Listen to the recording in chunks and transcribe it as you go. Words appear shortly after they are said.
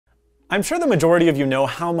I'm sure the majority of you know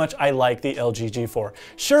how much I like the LG G4.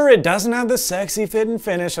 Sure, it doesn't have the sexy fit and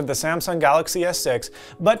finish of the Samsung Galaxy S6,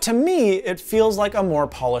 but to me, it feels like a more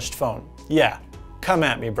polished phone. Yeah, come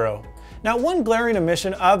at me, bro. Now, one glaring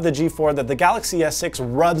omission of the G4 that the Galaxy S6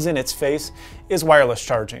 rubs in its face is wireless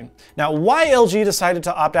charging. Now, why LG decided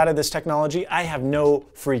to opt out of this technology, I have no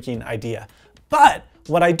freaking idea. But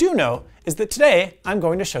what I do know is that today, I'm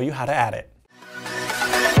going to show you how to add it.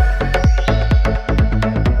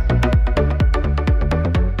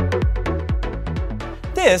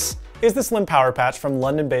 This is the SlimPWRPatch from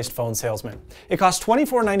London-based phone salesman. It costs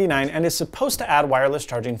 $24.99 and is supposed to add wireless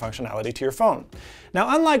charging functionality to your phone.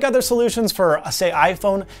 Now, unlike other solutions for, say,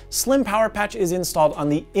 iPhone, SlimPWRPatch is installed on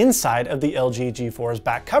the inside of the LG G4's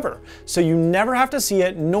back cover, so you never have to see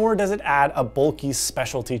it, nor does it add a bulky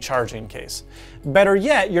specialty charging case. Better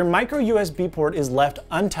yet, your micro USB port is left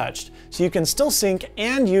untouched, so you can still sync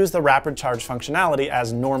and use the rapid charge functionality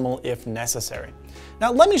as normal if necessary.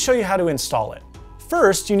 Now, let me show you how to install it.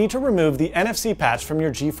 First, you need to remove the NFC patch from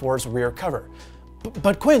your G4's rear cover.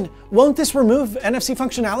 But Quinn, won't this remove NFC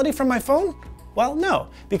functionality from my phone? Well, no,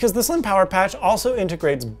 because the SlimPWRPatch also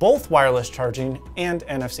integrates both wireless charging and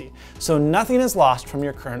NFC, so nothing is lost from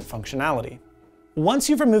your current functionality. Once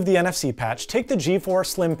you've removed the NFC patch, take the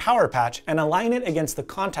G4 SlimPWRPatch and align it against the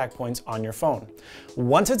contact points on your phone.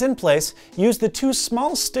 Once it's in place, use the two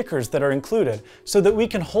small stickers that are included so that we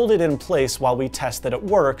can hold it in place while we test that it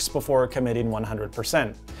works before committing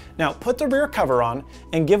 100%. Now, put the rear cover on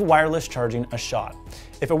and give wireless charging a shot.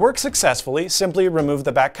 If it works successfully, simply remove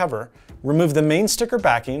the back cover, remove the main sticker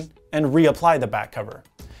backing, and reapply the back cover.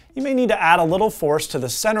 You may need to add a little force to the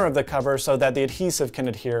center of the cover so that the adhesive can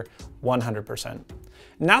adhere 100%.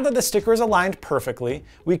 Now that the sticker is aligned perfectly,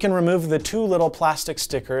 we can remove the two little plastic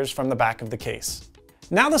stickers from the back of the case.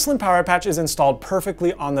 Now the SlimPWRPatch is installed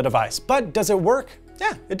perfectly on the device, but does it work?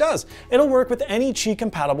 Yeah, it does. It'll work with any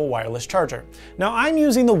Qi-compatible wireless charger. Now I'm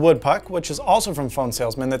using the Wood Puck, which is also from Phone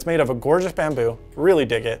Salesman, that's made of a gorgeous bamboo. Really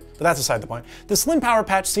dig it, but that's aside the point. The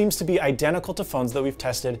SlimPWRPatch seems to be identical to phones that we've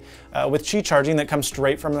tested with Qi charging that comes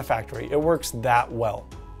straight from the factory. It works that well.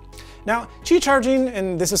 Now, Qi charging,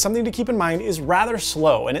 and this is something to keep in mind, is rather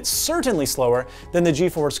slow, and it's certainly slower than the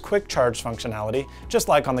G4's quick charge functionality, just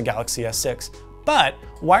like on the Galaxy S6. But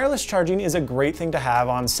wireless charging is a great thing to have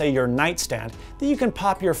on, say, your nightstand that you can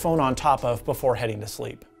pop your phone on top of before heading to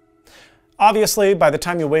sleep. Obviously, by the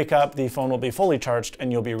time you wake up, the phone will be fully charged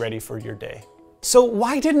and you'll be ready for your day. So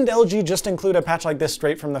why didn't LG just include a patch like this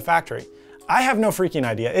straight from the factory? I have no freaking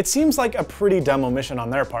idea. It seems like a pretty dumb omission on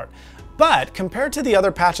their part. But compared to the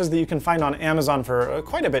other patches that you can find on Amazon for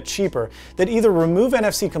quite a bit cheaper, that either remove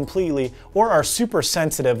NFC completely or are super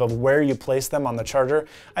sensitive of where you place them on the charger,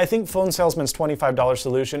 I think Phone Salesman's $25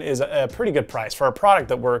 solution is a pretty good price for a product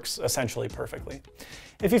that works essentially perfectly.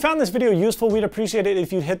 If you found this video useful, we'd appreciate it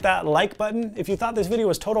if you'd hit that like button. If you thought this video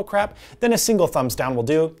was total crap, then a single thumbs down will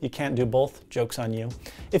do. You can't do both, joke's on you.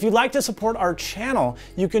 If you'd like to support our channel,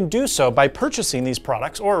 you can do so by purchasing these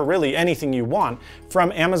products, or really anything you want,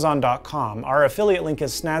 from Amazon.com. Our affiliate link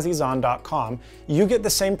is snazzyzon.com. You get the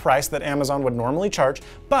same price that Amazon would normally charge,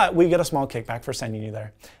 but we get a small kickback for sending you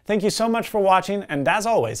there. Thank you so much for watching, and as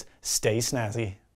always, stay snazzy.